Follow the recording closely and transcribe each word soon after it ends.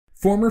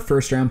Former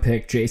first-round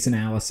pick Jason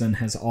Allison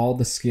has all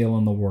the skill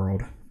in the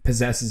world,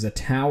 possesses a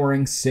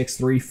towering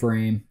 6'3"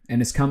 frame,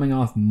 and is coming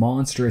off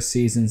monstrous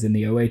seasons in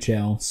the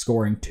OHL,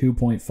 scoring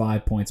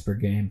 2.5 points per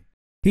game.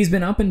 He's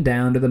been up and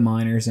down to the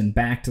minors and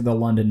back to the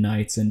London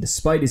Knights, and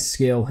despite his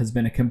skill, has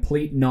been a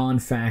complete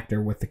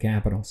non-factor with the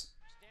Capitals.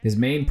 His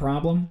main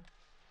problem?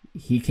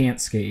 He can't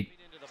skate.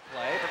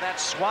 But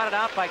that's swatted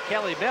out by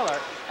Kelly Miller,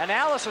 and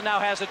Allison now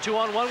has a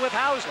 2-on-1 with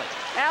Housley.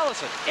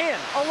 Allison in,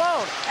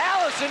 alone.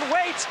 Allison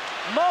waits.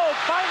 Moog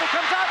finally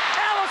comes out.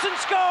 Allison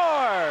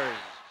scores!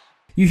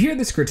 You hear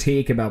this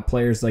critique about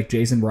players like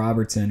Jason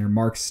Robertson or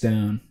Mark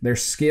Stone. They're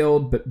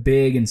skilled but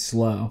big and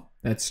slow.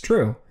 That's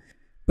true.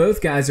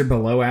 Both guys are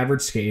below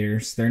average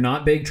skaters. They're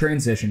not big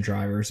transition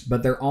drivers,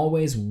 but they're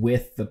always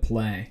with the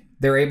play.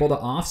 They're able to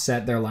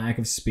offset their lack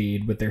of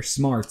speed with their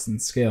smarts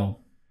and skill.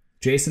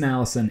 Jason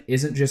Allison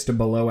isn't just a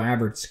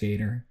below-average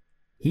skater.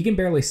 He can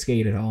barely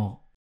skate at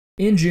all.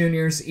 In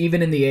juniors,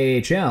 even in the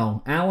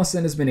AHL,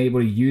 Allison has been able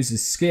to use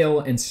his skill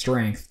and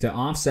strength to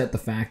offset the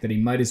fact that he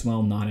might as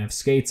well not have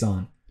skates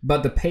on.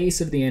 But the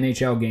pace of the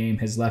NHL game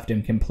has left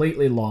him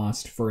completely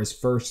lost for his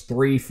first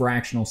 3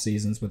 fractional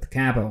seasons with the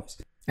Capitals.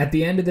 At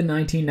the end of the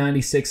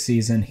 1996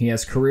 season, he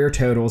has career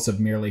totals of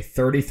merely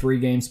 33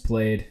 games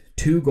played,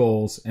 2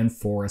 goals, and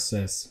 4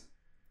 assists.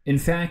 In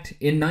fact,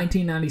 in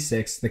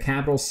 1996, the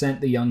Capitals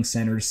sent the young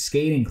center to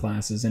skating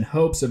classes in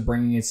hopes of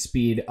bringing his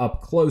speed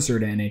up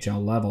closer to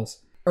NHL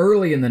levels.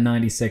 Early in the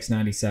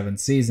 96-97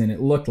 season, it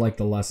looked like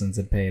the lessons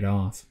had paid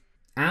off.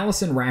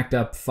 Allison racked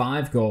up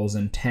 5 goals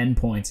and 10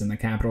 points in the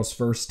Capitals'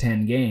 first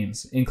 10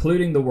 games,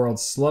 including the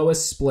world's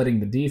slowest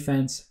splitting the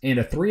defense, and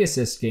a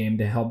 3-assist game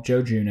to help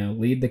Joe Juneau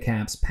lead the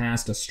Caps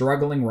past a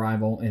struggling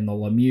rival in the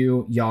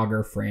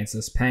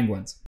Lemieux-Yager-Francis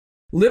Penguins.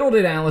 Little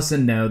did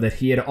Allison know that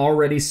he had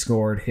already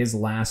scored his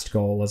last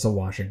goal as a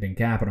Washington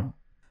Capital.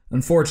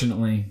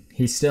 Unfortunately,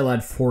 he still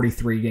had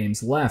 43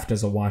 games left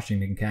as a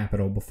Washington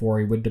Capital before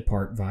he would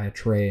depart via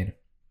trade.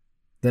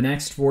 The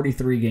next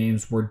 43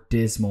 games were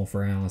dismal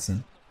for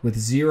Allison, with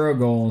 0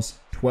 goals,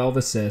 12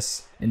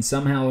 assists, and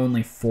somehow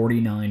only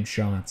 49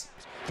 shots.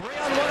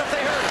 3-on-1 if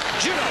they hurt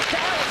it. Juneau to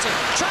Allison,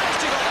 tries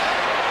to go.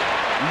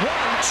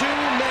 One too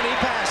many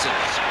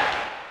passes.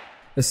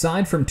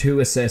 Aside from 2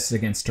 assists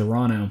against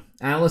Toronto,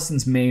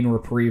 Allison's main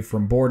reprieve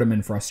from boredom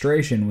and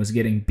frustration was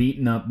getting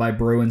beaten up by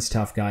Bruins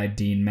tough guy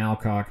Dean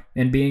Malcock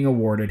and being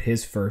awarded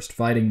his first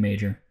fighting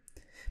major.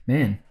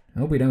 Man, I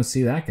hope we don't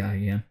see that guy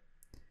again.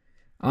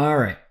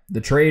 Alright, the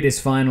trade is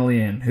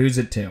finally in. Who's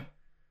it to?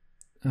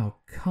 Oh,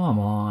 come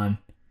on.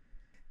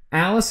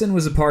 Allison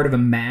was a part of a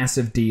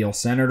massive deal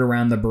centered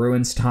around the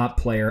Bruins' top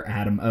player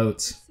Adam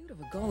Oates. The pursuit of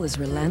a goal is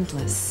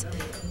relentless.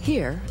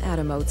 Here,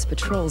 Adam Oates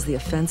patrols the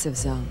offensive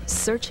zone,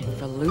 searching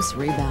for loose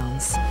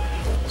rebounds.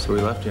 So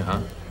he left you, huh?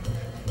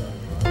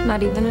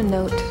 Not even a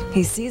note.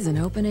 He sees an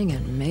opening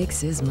and makes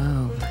his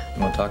move.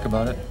 You want to talk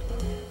about it?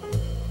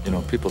 You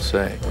know, people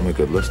say I'm a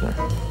good listener.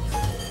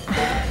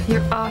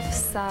 You're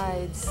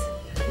offsides.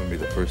 Wouldn't be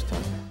the first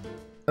time.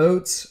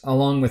 Oates,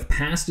 along with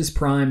past his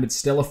prime but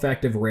still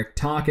effective Rick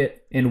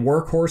Tocchet and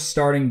workhorse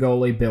starting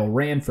goalie Bill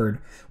Ranford,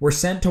 were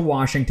sent to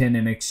Washington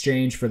in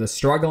exchange for the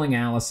struggling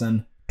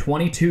Allison,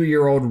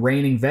 22-year-old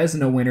reigning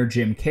Vezina winner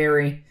Jim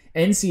Carey,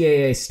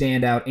 NCAA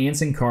standout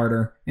Anson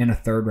Carter, and a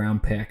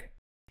 3rd-round pick.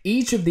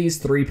 Each of these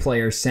 3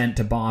 players sent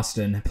to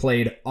Boston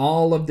played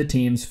all of the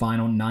team's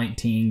final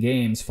 19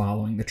 games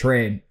following the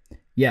trade.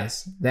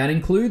 Yes, that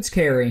includes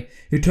Carey,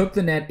 who took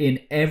the net in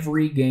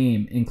every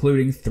game,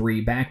 including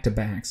 3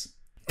 back-to-backs.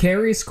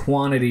 Carey's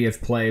quantity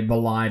of play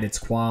belied its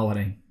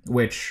quality,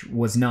 which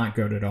was not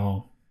good at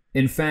all.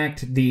 In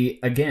fact, the,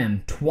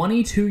 again,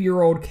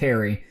 22-year-old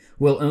Carey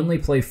will only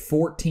play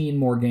 14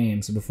 more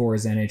games before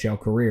his NHL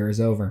career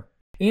is over.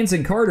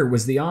 Anson Carter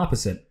was the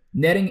opposite,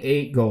 netting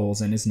 8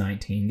 goals in his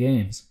 19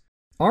 games.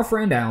 Our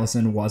friend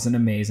Allison wasn't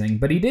amazing,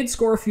 but he did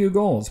score a few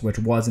goals, which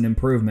was an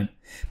improvement.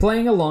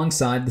 Playing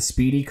alongside the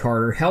speedy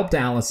Carter helped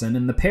Allison,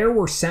 and the pair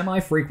were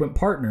semi-frequent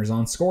partners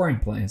on scoring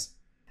plays.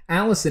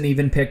 Allison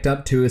even picked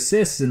up 2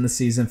 assists in the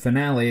season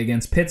finale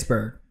against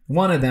Pittsburgh,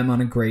 one of them on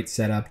a great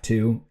setup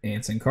to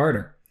Anson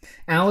Carter.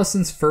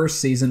 Allison's first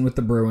season with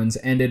the Bruins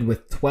ended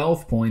with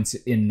 12 points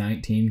in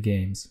 19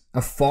 games,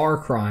 a far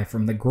cry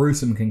from the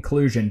gruesome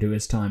conclusion to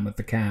his time with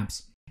the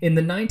Caps. In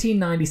the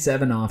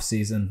 1997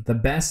 offseason, the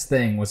best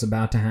thing was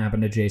about to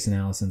happen to Jason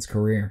Allison's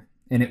career,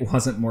 and it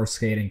wasn't more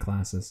skating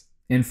classes.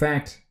 In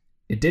fact,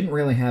 it didn't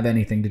really have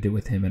anything to do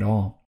with him at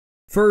all.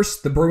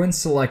 First, the Bruins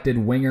selected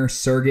winger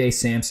Sergei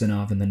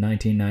Samsonov in the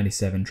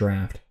 1997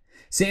 draft.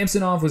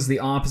 Samsonov was the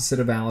opposite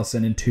of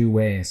Allison in 2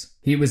 ways.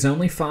 He was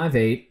only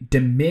 5'8",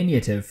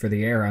 diminutive for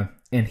the era,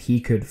 and he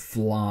could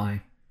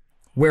fly.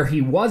 Where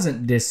he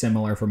wasn't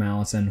dissimilar from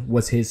Allison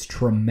was his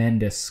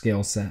tremendous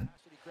skill set.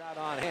 Crowd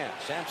on hand.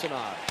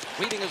 Samsonov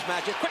leading his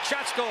magic. Quick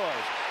shot scores.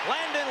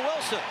 Landon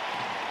Wilson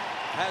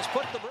has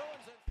put the Bruins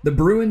in. The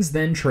Bruins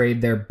then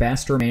trade their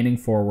best remaining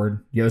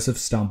forward, Josef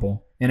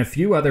Stumpel, and a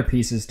few other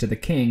pieces to the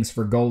Kings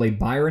for goalie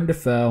Byron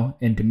Defoe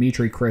and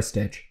Dmitry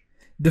Kristich.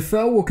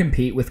 Defoe will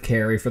compete with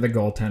Carey for the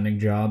goaltending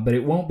job, but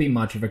it won't be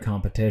much of a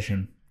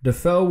competition.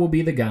 Defoe will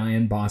be the guy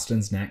in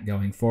Boston's net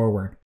going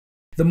forward.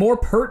 The more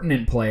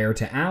pertinent player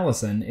to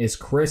Allison is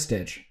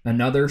Kristich,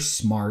 another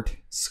smart,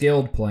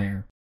 skilled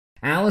player.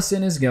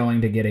 Allison is going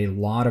to get a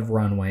lot of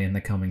runway in the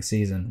coming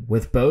season.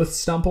 With both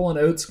Stumple and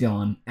Oates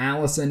gone,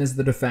 Allison is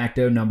the de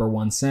facto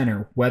 #1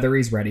 center, whether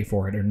he's ready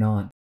for it or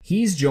not.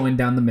 He's joined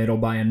down the middle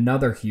by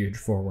another huge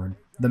forward,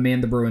 the man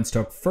the Bruins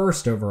took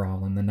first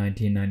overall in the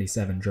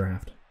 1997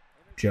 draft,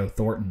 Joe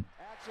Thornton.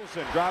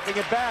 Allison dropping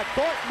it back,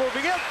 Thornton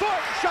moving in,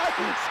 Thornton shot,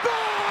 score!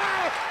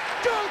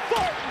 Joe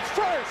Thornton's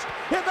first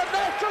in the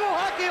National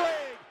Hockey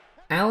League!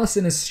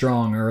 Allison is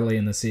strong early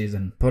in the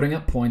season, putting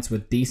up points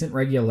with decent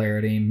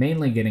regularity,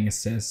 mainly getting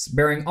assists,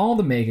 bearing all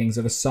the makings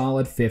of a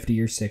solid 50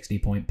 or 60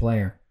 point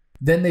player.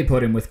 Then they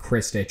put him with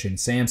Kristich and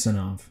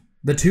Samsonov.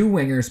 The two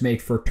wingers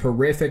make for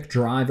terrific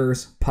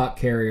drivers, puck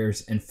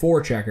carriers, and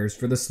forecheckers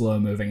for the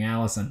slow-moving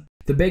Allison.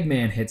 The big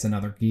man hits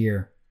another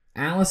gear.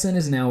 Allison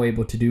is now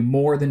able to do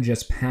more than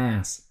just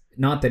pass,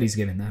 not that he's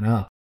given that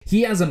up.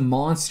 He has a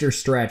monster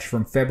stretch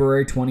from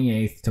February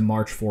 28th to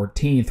March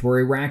 14th where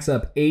he racks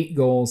up 8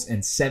 goals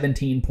and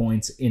 17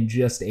 points in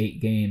just 8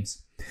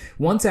 games.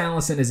 Once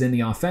Allison is in the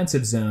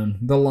offensive zone,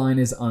 the line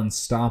is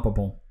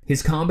unstoppable.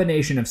 His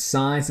combination of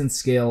size and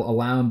skill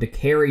allow him to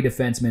carry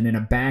defensemen in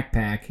a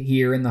backpack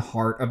here in the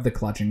heart of the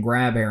clutch and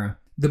grab era.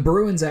 The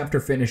Bruins, after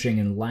finishing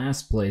in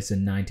last place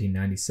in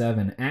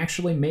 1997,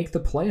 actually make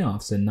the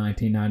playoffs in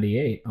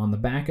 1998 on the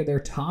back of their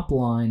top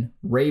line,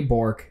 Ray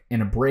Bourque,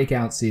 and a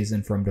breakout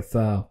season from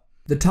Defoe.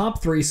 The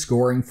top 3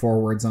 scoring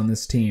forwards on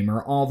this team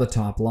are all the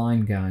top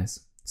line guys.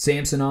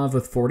 Samsonov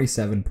with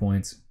 47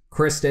 points,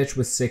 Kristich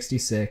with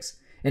 66,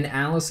 and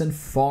Allison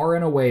far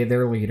and away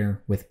their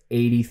leader with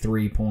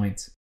 83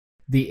 points.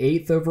 The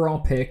 8th overall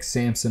pick,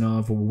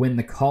 Samsonov, will win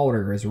the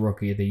Calder as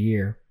Rookie of the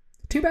Year.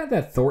 Too bad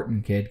that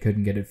Thornton kid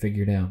couldn't get it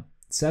figured out.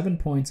 7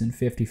 points in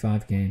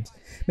 55 games.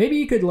 Maybe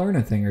you could learn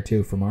a thing or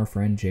two from our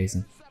friend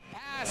Jason.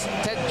 Pass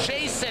to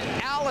Jason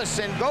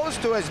Allison, goes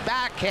to his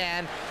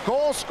backhand,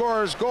 goal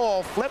scorer's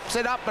goal, flips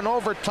it up and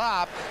over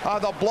top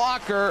of the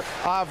blocker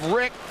of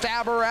Rick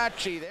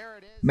Tabaracci. There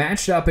it is.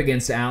 Matched up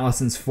against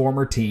Allison's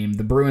former team,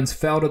 the Bruins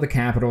fell to the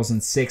Capitals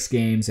in 6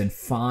 games and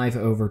 5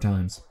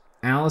 overtimes.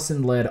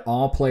 Allison led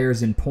all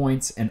players in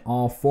points and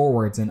all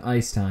forwards in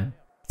ice time.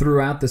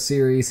 Throughout the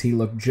series, he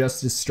looked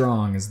just as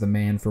strong as the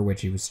man for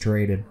which he was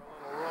traded.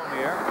 Room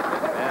here,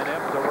 and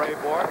in to Ray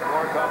Bourque.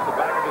 Bourque off the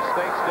back of his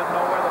stakes, didn't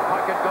know where the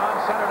puck had gone,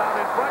 centered out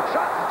in front,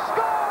 shot,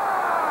 score!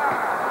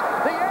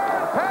 The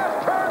air pass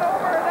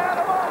turnover, and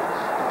Adam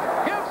Oates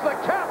gives the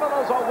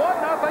Capitals a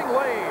 1-0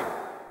 lead.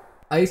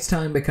 Ice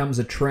time becomes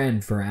a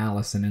trend for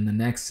Allison in the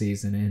next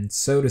season, and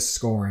so does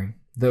scoring,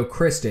 though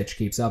Kristich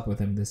keeps up with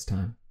him this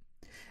time.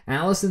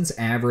 Allison's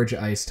average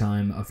ice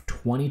time of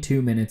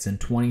 22 minutes and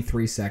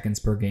 23 seconds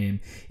per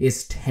game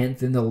is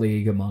 10th in the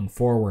league among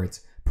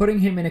forwards, putting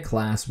him in a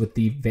class with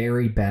the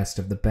very best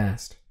of the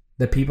best.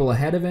 The people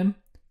ahead of him?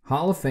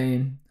 Hall of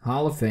Fame,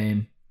 Hall of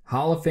Fame,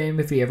 Hall of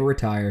Fame if he ever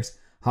retires,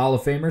 Hall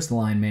of Famer's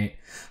line mate,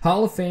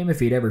 Hall of Fame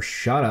if he'd ever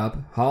shut up,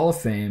 Hall of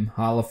Fame,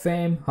 Hall of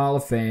Fame, Hall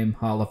of Fame,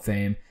 Hall of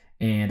Fame,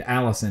 and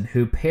Allison,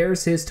 who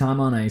pairs his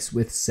time on ice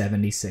with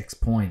 76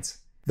 points.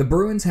 The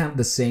Bruins have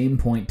the same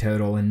point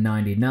total in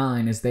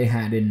 99 as they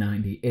had in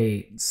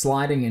 98,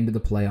 sliding into the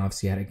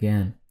playoffs yet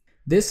again.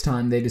 This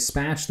time they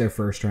dispatched their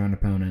first-round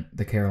opponent,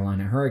 the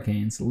Carolina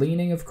Hurricanes,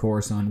 leaning of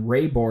course on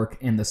Ray Bourque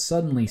and the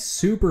suddenly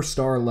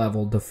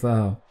superstar-level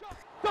Defoe.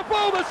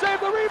 Defoe to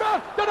save the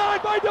rebound,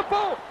 denied by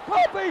Defoe,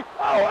 Poppy,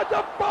 oh, and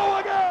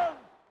Defoe again!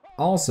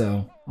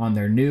 Also, on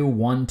their new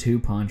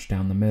 1-2 punch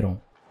down the middle.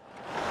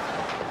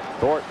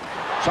 Thornton,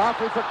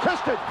 softly for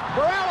Kristich,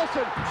 for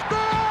Allison,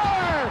 score!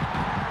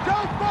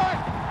 Joe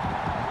Thornton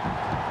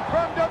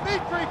from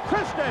Dmitry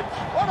Kristich.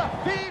 What a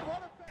feed,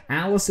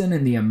 Allison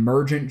and the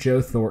emergent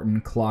Joe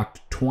Thornton clocked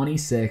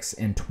 26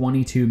 and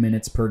 22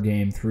 minutes per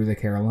game through the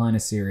Carolina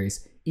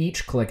series,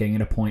 each clicking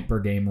at a point per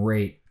game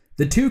rate.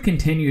 The two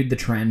continued the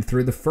trend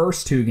through the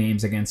first 2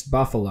 games against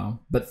Buffalo,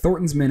 but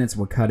Thornton's minutes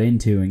were cut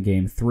into in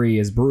Game 3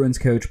 as Bruins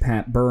coach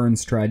Pat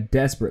Burns tried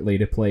desperately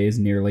to play his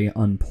nearly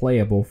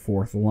unplayable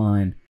fourth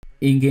line.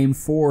 In Game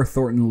 4,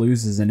 Thornton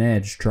loses an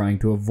edge trying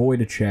to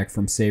avoid a check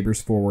from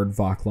Sabres forward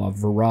Vaclav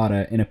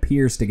Varada and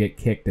appears to get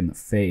kicked in the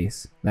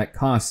face. That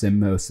costs him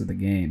most of the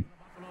game.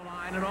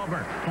 Line it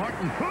over.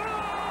 Thornton.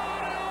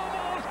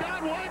 Almost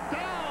got wiped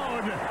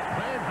down.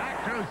 Played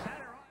back through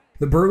center.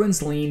 The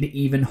Bruins leaned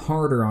even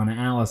harder on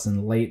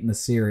Allison late in the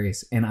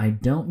series, and I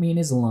don't mean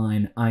his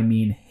line, I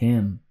mean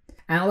him.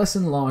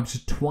 Allison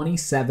logged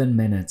 27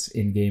 minutes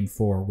in Game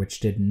 4, which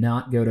did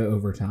not go to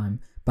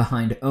overtime,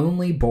 behind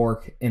only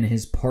Bourque and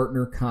his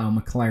partner Kyle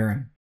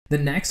McLaren. The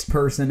next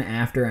person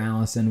after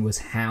Allison was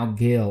Hal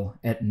Gill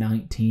at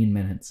 19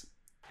 minutes.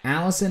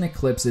 Allison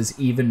eclipses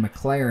even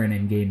McLaren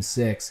in Game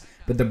 6,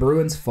 but the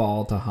Bruins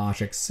fall to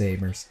Hasek's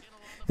Sabres.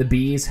 The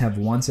Bees have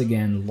once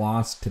again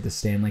lost to the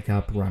Stanley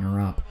Cup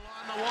runner-up.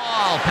 On the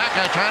wall,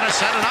 Pekka trying to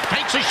set it up,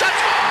 takes a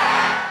shot.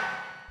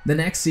 The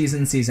next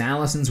season sees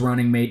Allison's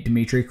running mate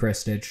Dmitry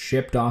Kristich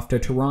shipped off to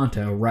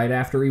Toronto right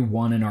after he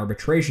won an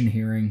arbitration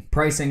hearing,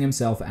 pricing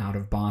himself out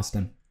of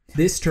Boston.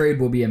 This trade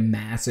will be a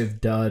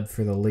massive dud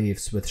for the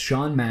Leafs, with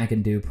Sean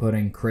McIndoe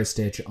putting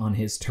Kristich on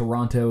his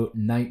Toronto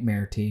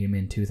Nightmare team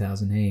in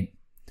 2008.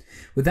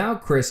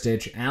 Without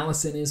Kristich,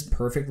 Allison is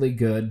perfectly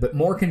good, but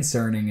more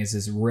concerning is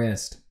his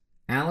wrist.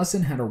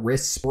 Allison had a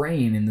wrist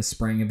sprain in the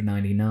spring of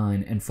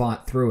 '99 and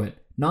fought through it,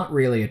 not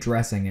really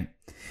addressing it.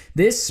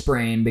 This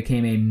sprain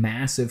became a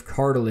massive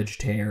cartilage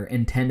tear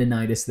and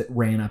tendinitis that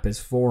ran up his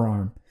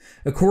forearm.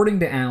 According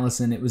to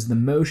Allison, it was the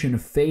motion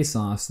of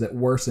face-offs that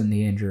worsened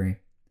the injury.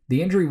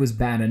 The injury was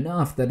bad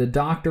enough that a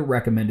doctor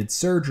recommended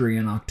surgery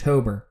in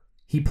October.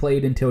 He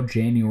played until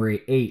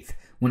January 8th,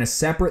 when a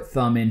separate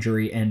thumb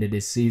injury ended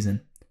his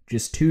season.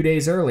 Just 2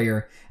 days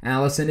earlier,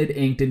 Allison had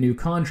inked a new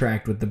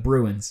contract with the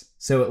Bruins,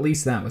 so at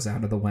least that was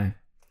out of the way.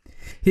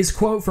 His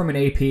quote from an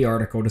AP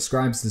article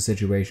describes the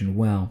situation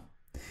well.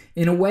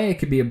 "In a way, it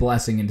could be a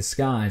blessing in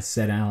disguise,"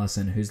 said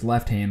Allison, whose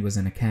left hand was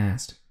in a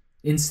cast.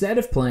 "Instead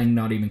of playing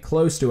not even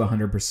close to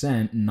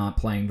 100% and not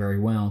playing very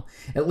well,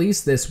 at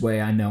least this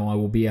way I know I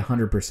will be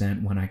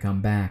 100% when I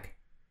come back."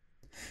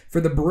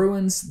 For the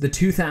Bruins, the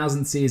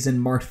 2000 season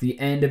marked the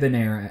end of an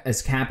era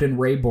as Captain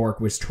Ray Bourque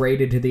was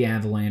traded to the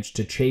Avalanche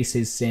to chase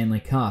his Stanley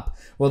Cup,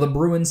 while the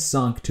Bruins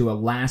sunk to a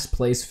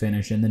last-place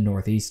finish in the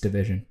Northeast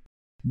Division.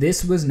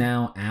 This was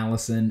now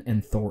Allison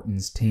and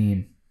Thornton's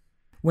team.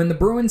 When the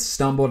Bruins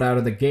stumbled out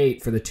of the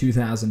gate for the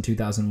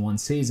 2000-2001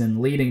 season,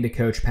 leading to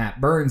Coach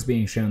Pat Burns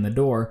being shown the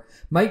door,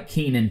 Mike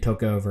Keenan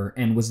took over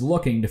and was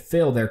looking to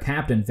fill their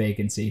captain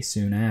vacancy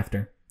soon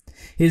after.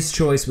 His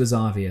choice was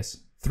obvious.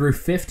 Through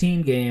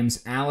 15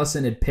 games,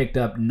 Allison had picked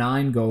up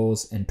 9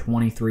 goals and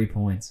 23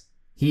 points.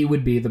 He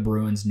would be the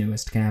Bruins'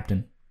 newest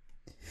captain.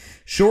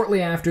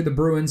 Shortly after, the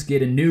Bruins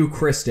get a new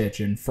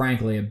Kristich, and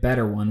frankly a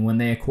better one, when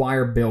they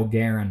acquire Bill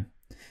Guerin.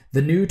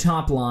 The new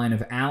top line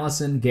of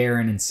Allison,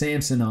 Guerin, and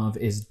Samsonov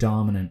is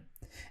dominant.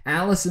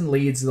 Allison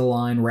leads the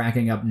line,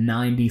 racking up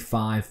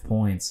 95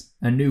 points,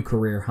 a new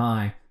career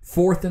high,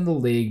 4th in the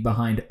league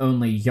behind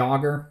only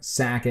Jágr,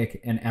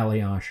 Sakic, and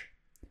Elias.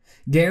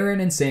 Guerin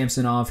and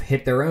Samsonov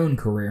hit their own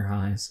career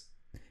highs.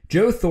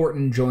 Joe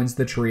Thornton joins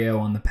the trio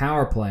on the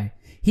power play.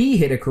 He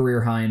hit a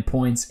career high in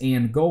points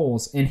and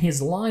goals, and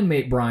his line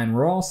mate Brian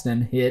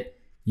Ralston hit,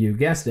 you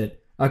guessed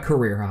it, a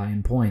career high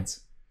in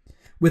points.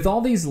 With all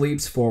these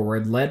leaps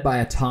forward, led by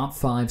a top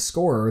 5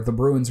 scorer, the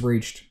Bruins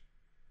reached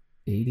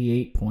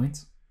 88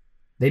 points.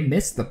 They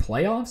missed the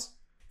playoffs?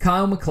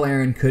 Kyle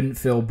McLaren couldn't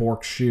fill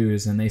Bourque's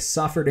shoes, and they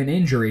suffered an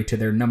injury to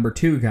their number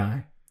 2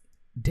 guy.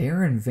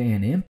 Darren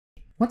Van Impe?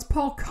 What's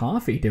Paul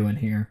Coffey doing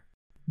here?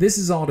 This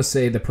is all to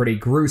say the pretty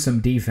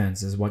gruesome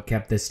defense is what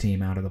kept this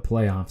team out of the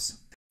playoffs.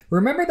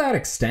 Remember that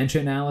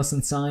extension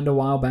Allison signed a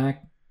while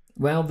back?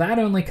 Well, that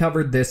only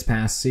covered this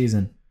past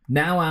season.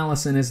 Now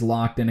Allison is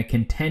locked in a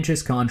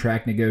contentious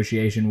contract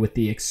negotiation with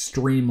the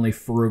extremely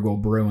frugal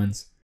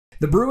Bruins.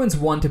 The Bruins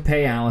want to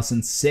pay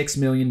Allison $6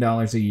 million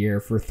a year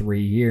for 3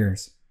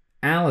 years.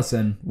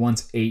 Allison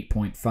wants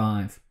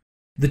 $8.5.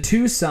 The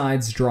two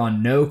sides draw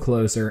no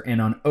closer,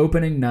 and on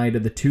opening night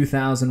of the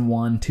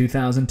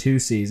 2001-2002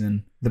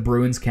 season, the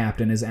Bruins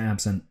captain is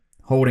absent,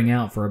 holding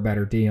out for a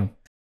better deal.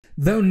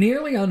 Though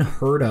nearly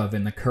unheard of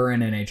in the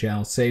current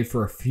NHL, save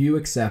for a few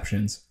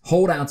exceptions,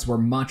 holdouts were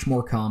much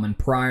more common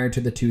prior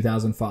to the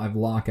 2005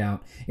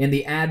 lockout and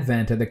the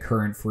advent of the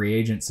current free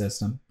agent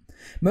system.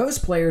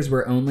 Most players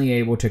were only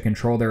able to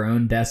control their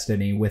own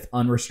destiny with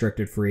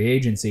unrestricted free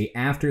agency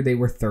after they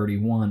were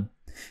 31.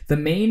 The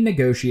main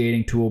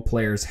negotiating tool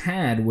players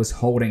had was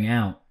holding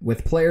out,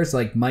 with players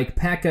like Mike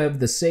Peca of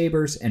the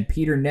Sabres and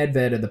Peter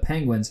Nedved of the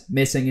Penguins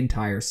missing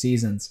entire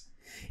seasons.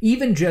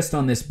 Even just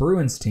on this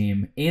Bruins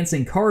team,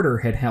 Anson Carter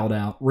had held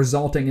out,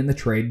 resulting in the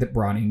trade that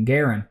brought in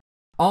Guerin.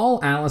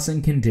 All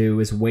Allison can do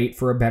is wait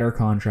for a better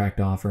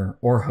contract offer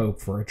or hope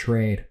for a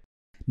trade.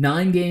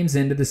 9 games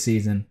into the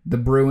season, the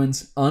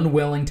Bruins,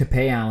 unwilling to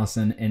pay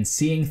Allison and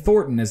seeing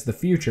Thornton as the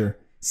future,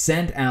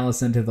 sent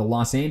Allison to the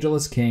Los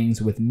Angeles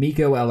Kings with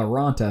Mikko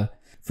Eloranta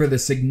for the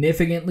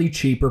significantly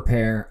cheaper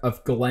pair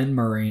of Glenn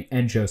Murray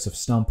and Joseph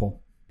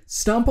Stumple.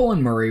 Stumple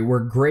and Murray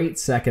were great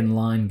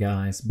second-line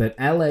guys, but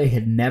LA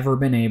had never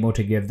been able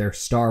to give their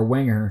star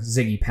winger,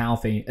 Ziggy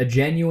Palffy, a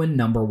genuine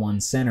number 1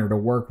 center to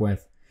work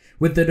with.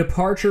 With the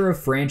departure of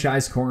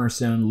franchise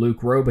cornerstone Luc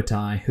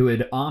Robitaille, who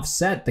had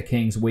offset the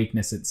Kings'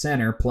 weakness at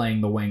center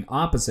playing the wing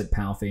opposite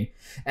Palffy,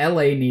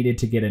 LA needed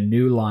to get a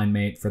new line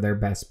mate for their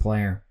best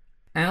player.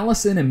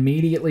 Allison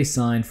immediately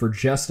signed for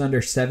just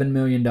under $7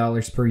 million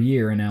per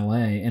year in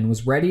LA and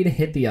was ready to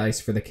hit the ice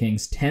for the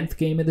Kings' 10th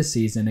game of the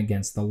season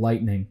against the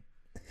Lightning.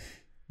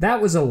 That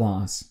was a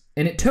loss,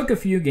 and it took a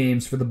few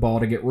games for the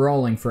ball to get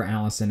rolling for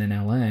Allison in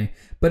LA,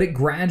 but it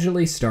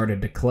gradually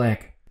started to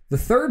click. The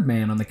third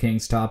man on the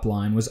Kings' top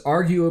line was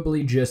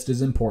arguably just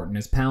as important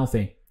as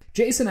Palffy.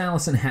 Jason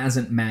Allison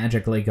hasn't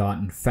magically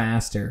gotten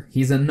faster.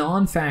 He's a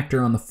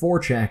non-factor on the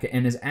forecheck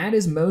and is at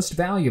his most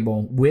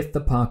valuable with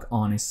the puck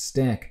on his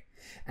stick.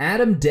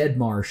 Adam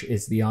Deadmarsh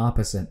is the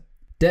opposite.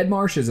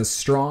 Deadmarsh is a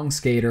strong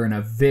skater and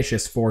a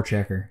vicious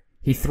forechecker.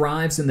 He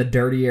thrives in the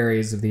dirty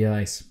areas of the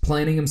ice,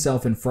 planting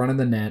himself in front of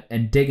the net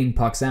and digging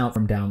pucks out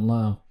from down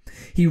low.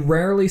 He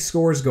rarely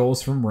scores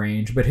goals from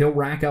range, but he'll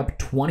rack up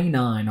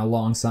 29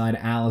 alongside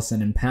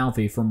Allison and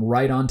Palffy from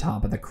right on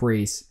top of the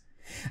crease.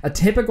 A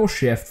typical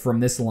shift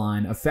from this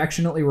line,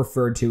 affectionately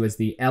referred to as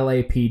the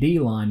LAPD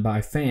line by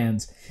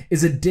fans,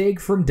 is a dig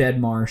from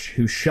Deadmarsh,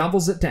 who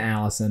shovels it to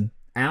Allison.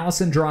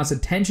 Allison draws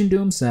attention to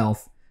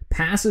himself,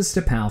 passes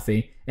to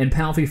Palffy, and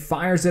Palffy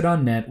fires it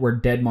on net where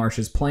Deadmarsh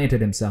has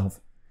planted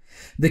himself.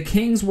 The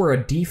Kings were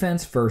a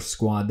defense-first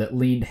squad that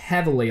leaned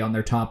heavily on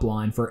their top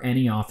line for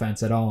any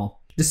offense at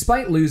all.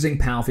 Despite losing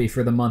Palffy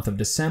for the month of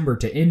December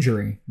to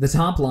injury, the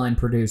top line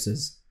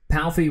produces.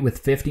 Palffy with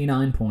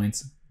 59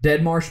 points,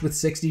 Deadmarsh with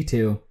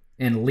 62,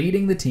 and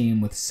leading the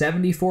team with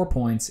 74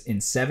 points in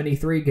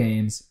 73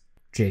 games,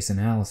 Jason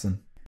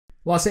Allison.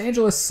 Los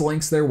Angeles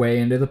slinks their way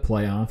into the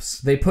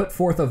playoffs. They put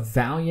forth a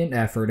valiant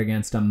effort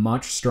against a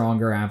much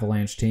stronger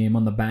Avalanche team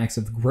on the backs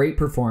of great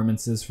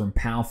performances from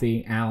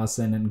Palffy,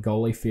 Allison, and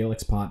goalie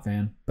Felix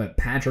Potvin, but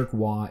Patrick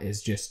Waugh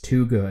is just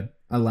too good,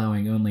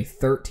 allowing only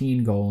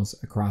 13 goals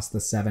across the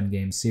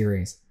 7-game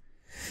series.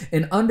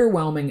 An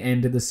underwhelming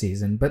end to the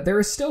season, but there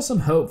is still some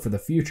hope for the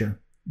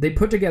future. They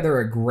put together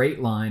a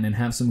great line and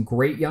have some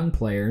great young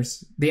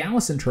players. The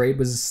Allison trade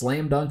was a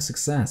slam dunk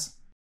success.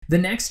 The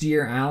next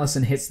year,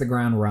 Allison hits the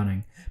ground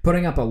running,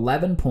 putting up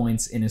 11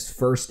 points in his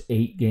first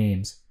 8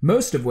 games,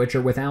 most of which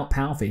are without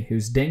Palffy,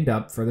 who's dinged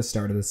up for the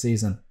start of the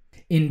season.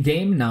 In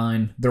Game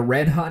 9, the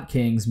red-hot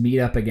Kings meet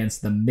up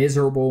against the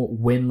miserable,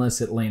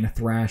 winless Atlanta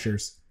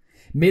Thrashers.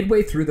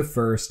 Midway through the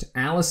first,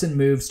 Allison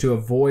moves to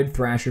avoid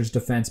Thrashers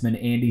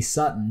defenseman Andy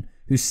Sutton,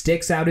 who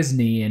sticks out his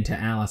knee into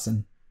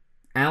Allison.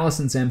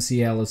 Allison's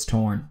MCL is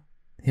torn.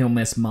 He'll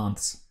miss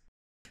months.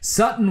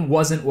 Sutton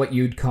wasn't what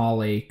you'd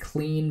call a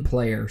clean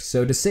player,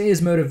 so to say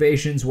his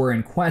motivations were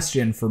in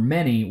question for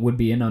many would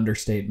be an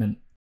understatement.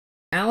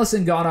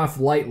 Allison got off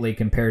lightly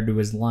compared to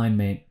his line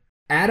mate.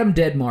 Adam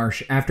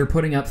Deadmarsh, after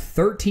putting up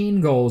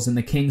 13 goals in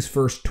the Kings'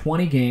 first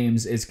 20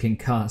 games, is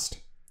concussed.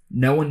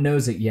 No one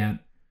knows it yet,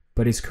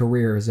 but his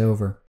career is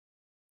over.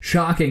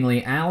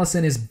 Shockingly,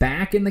 Allison is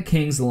back in the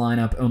Kings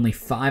lineup only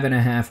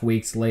 5.5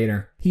 weeks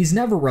later. He's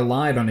never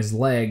relied on his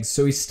legs,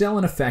 so he's still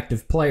an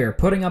effective player,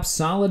 putting up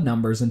solid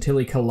numbers until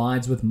he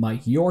collides with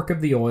Mike York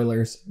of the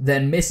Oilers,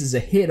 then misses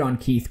a hit on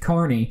Keith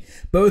Carney,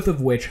 both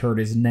of which hurt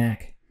his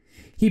neck.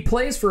 He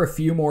plays for a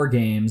few more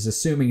games,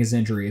 assuming his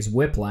injury is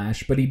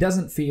whiplash, but he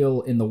doesn't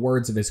feel, in the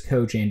words of his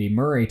coach Andy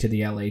Murray to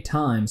the LA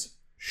Times,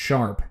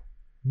 sharp.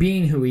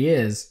 Being who he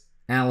is,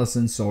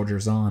 Allison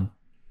soldiers on.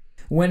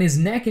 When his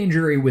neck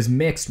injury was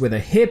mixed with a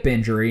hip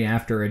injury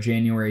after a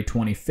January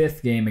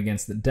 25th game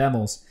against the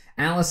Devils,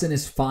 Allison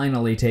is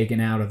finally taken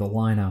out of the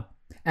lineup.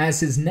 As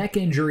his neck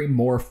injury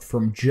morphed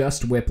from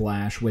just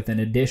whiplash with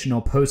an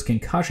additional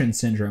post-concussion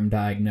syndrome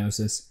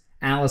diagnosis,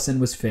 Allison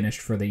was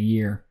finished for the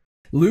year.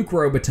 Luc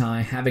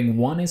Robitaille, having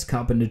won his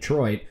cup in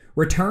Detroit,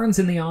 returns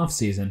in the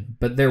offseason,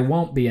 but there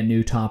won't be a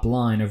new top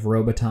line of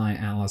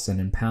Robitaille, Allison,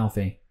 and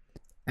Palffy.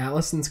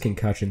 Allison's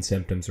concussion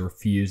symptoms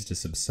refuse to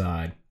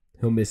subside.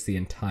 He'll miss the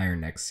entire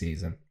next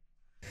season.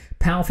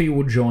 Palffy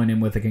will join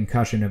him with a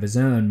concussion of his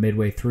own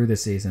midway through the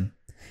season.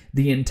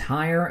 The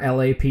entire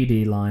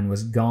LAPD line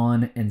was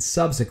gone, and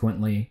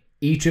subsequently,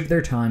 each of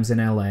their times in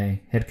LA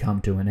had come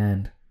to an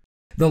end.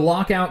 The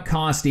lockout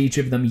cost each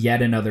of them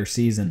yet another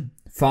season.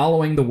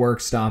 Following the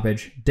work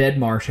stoppage,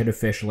 Deadmarsh had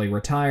officially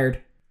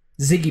retired.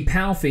 Ziggy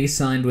Palffy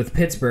signed with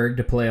Pittsburgh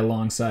to play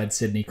alongside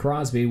Sidney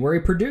Crosby, where he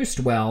produced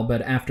well,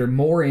 but after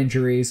more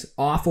injuries,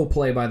 awful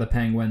play by the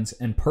Penguins,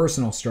 and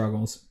personal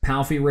struggles,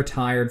 Palffy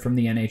retired from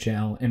the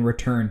NHL and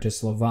returned to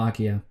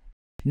Slovakia.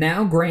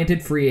 Now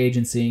granted free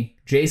agency,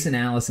 Jason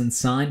Allison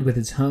signed with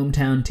his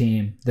hometown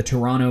team, the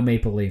Toronto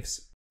Maple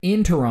Leafs.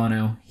 In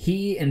Toronto,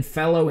 he and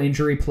fellow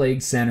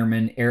injury-plagued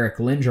centerman Eric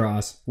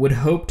Lindros would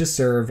hope to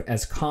serve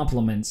as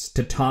complements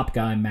to top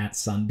guy Matt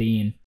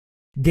Sundin.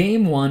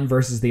 Game 1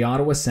 versus the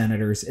Ottawa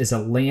Senators is a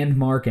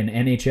landmark in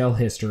NHL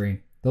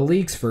history, the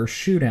league's first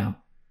shootout.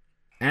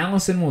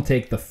 Allison will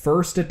take the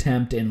first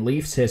attempt in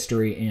Leafs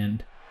history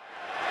and...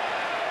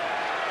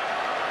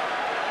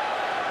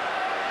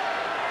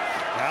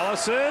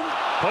 Allison,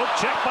 poke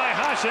check by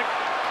Hasek,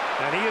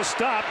 and he is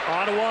stopped.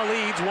 Ottawa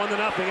leads 1-0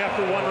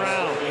 after 1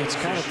 round. It's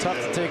kind of tough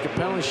to take a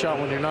penalty shot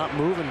when you're not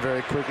moving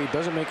very quickly. It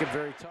doesn't make it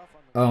very tough.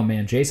 Oh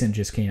man, Jason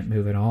just can't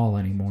move at all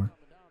anymore.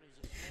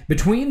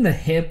 Between the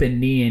hip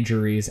and knee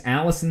injuries,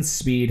 Allison's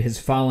speed has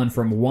fallen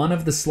from one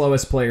of the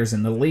slowest players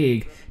in the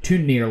league to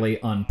nearly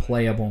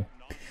unplayable.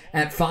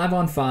 At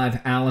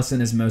 5-on-5,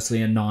 Allison is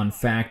mostly a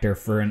non-factor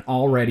for an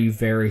already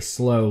very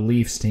slow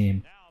Leafs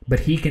team,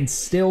 but he can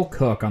still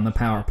cook on the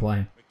power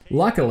play.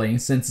 Luckily,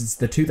 since it's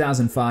the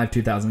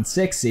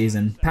 2005-2006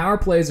 season, power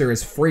plays are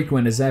as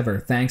frequent as ever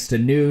thanks to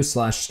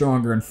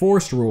new/stronger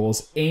enforced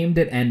rules aimed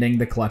at ending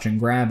the clutch and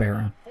grab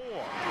era.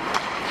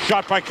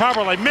 Shot by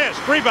Coverley,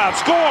 missed, rebound,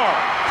 score!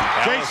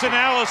 Jason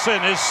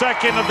Allison is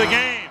second of the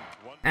game.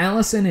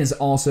 Allison is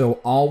also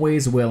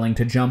always willing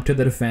to jump to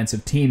the defense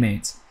of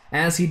teammates,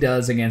 as he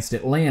does against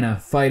Atlanta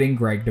fighting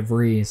Greg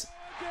DeVries.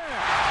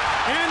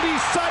 Andy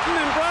Sutton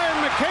and Brian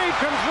McCabe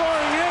comes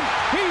roaring in.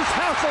 He's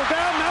hassled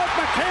down. Now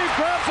McCabe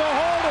grabs a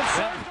hold of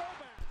Sergio.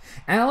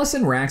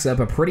 Allison racks up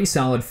a pretty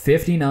solid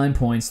 59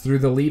 points through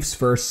the Leafs'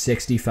 first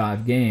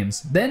 65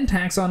 games, then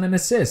tacks on an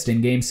assist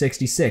in Game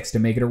 66 to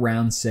make it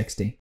around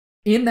 60.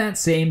 In that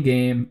same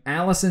game,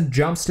 Allison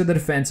jumps to the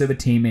defense of a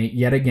teammate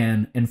yet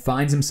again and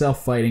finds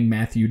himself fighting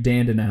Matthew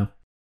Dandeneau.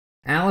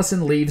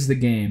 Allison leaves the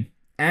game.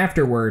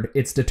 Afterward,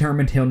 it's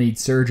determined he'll need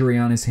surgery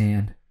on his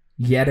hand.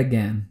 Yet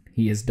again,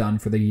 he is done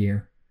for the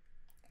year.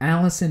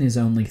 Allison is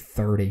only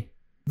 30.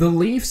 The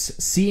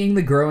Leafs, seeing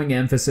the growing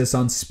emphasis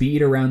on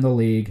speed around the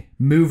league,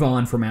 move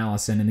on from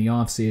Allison in the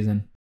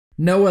offseason.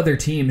 No other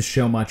teams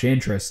show much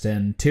interest,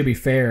 and to be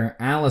fair,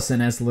 Allison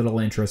has little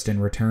interest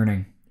in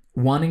returning,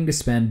 wanting to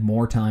spend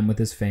more time with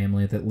his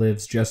family that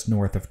lives just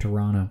north of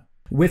Toronto.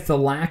 With the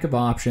lack of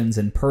options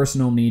and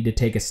personal need to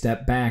take a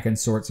step back and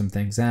sort some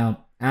things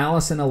out,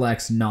 Allison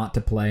elects not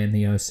to play in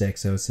the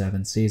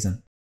 06-07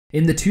 season.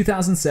 In the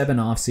 2007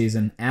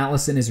 offseason,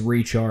 Allison is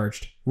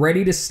recharged,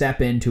 ready to step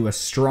into a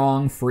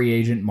strong free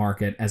agent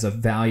market as a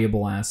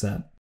valuable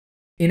asset.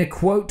 In a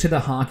quote to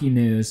the Hockey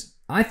News,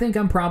 "I think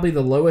I'm probably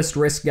the lowest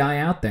risk guy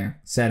out there,"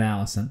 said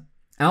Allison.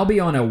 "I'll be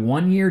on a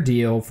one-year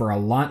deal for a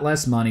lot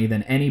less money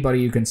than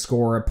anybody who can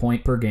score a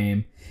point per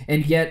game,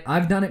 and yet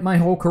I've done it my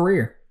whole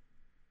career."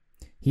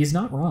 He's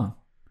not wrong.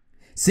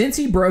 Since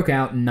he broke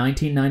out in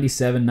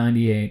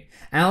 1997-98,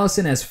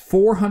 Allison has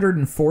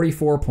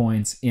 444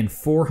 points in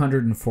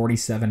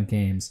 447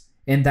 games,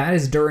 and that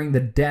is during the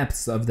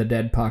depths of the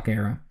dead puck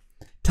era.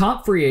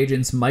 Top free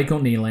agents Michael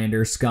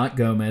Nylander, Scott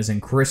Gomez,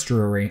 and Chris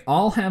Drury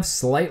all have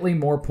slightly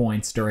more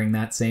points during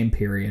that same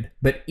period,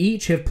 but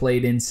each have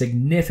played in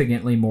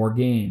significantly more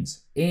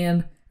games,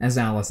 and, as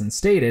Allison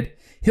stated,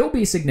 he'll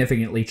be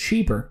significantly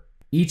cheaper.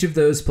 Each of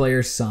those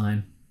players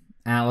sign.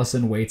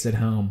 Allison waits at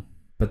home,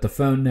 but the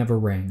phone never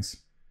rings.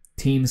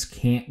 Teams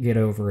can't get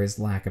over his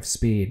lack of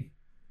speed.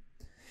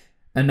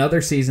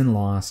 Another season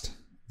lost,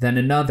 then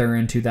another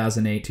in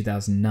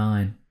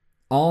 2008-2009.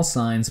 All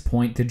signs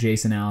point to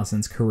Jason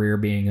Allison's career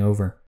being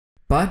over.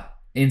 But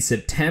in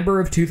September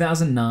of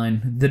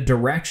 2009, the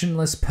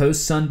directionless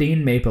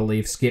post-Sundin Maple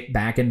Leafs get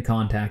back in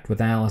contact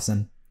with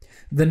Allison.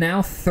 The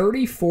now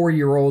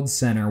 34-year-old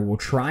center will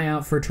try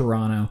out for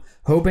Toronto,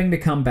 hoping to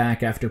come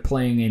back after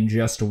playing in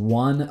just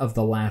one of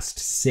the last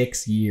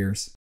 6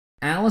 years.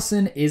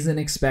 Allison isn't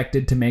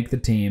expected to make the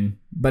team,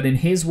 but in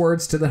his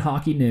words to the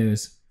Hockey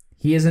News,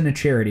 he isn't a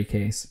charity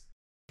case.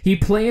 He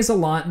plays a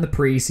lot in the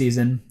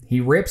preseason, he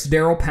rips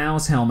Darryl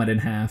Powell's helmet in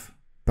half,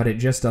 but it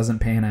just doesn't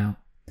pan out.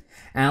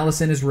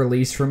 Allison is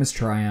released from his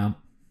tryout.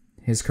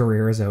 His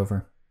career is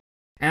over.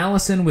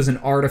 Allison was an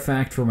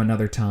artifact from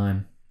another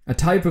time, a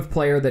type of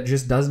player that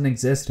just doesn't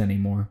exist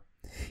anymore.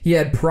 He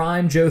had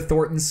prime Joe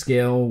Thornton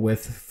skill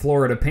with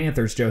Florida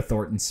Panthers Joe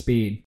Thornton's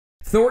speed.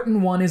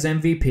 Thornton won his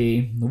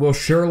MVP, will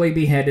surely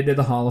be headed to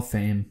the Hall of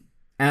Fame.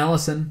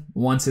 Allison,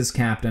 once his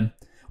captain,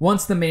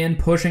 once the man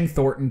pushing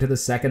Thornton to the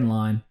second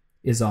line,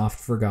 is oft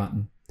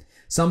forgotten.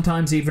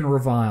 Sometimes even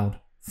reviled,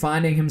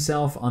 finding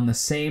himself on the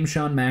same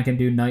Sean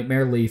McIndoe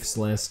Nightmare Leafs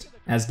list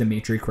as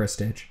Dmitry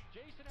Kristich.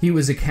 He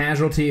was a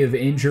casualty of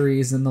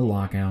injuries in the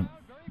lockout.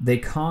 They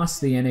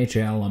cost the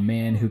NHL a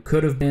man who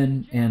could have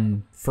been,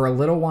 and for a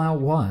little while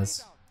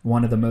was,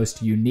 one of the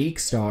most unique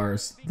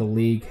stars the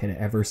league had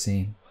ever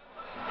seen.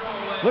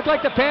 Looked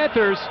like the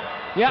Panthers.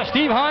 Yeah,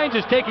 Steve Hines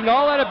is taking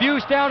all that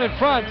abuse down in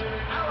front,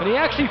 and he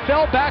actually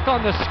fell back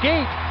on the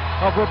skate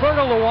of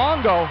Roberto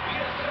Luongo.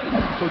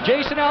 So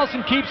Jason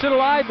Allison keeps it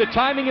alive. The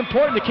timing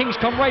important. The Kings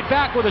come right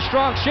back with a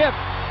strong shift.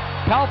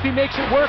 Palffy makes it work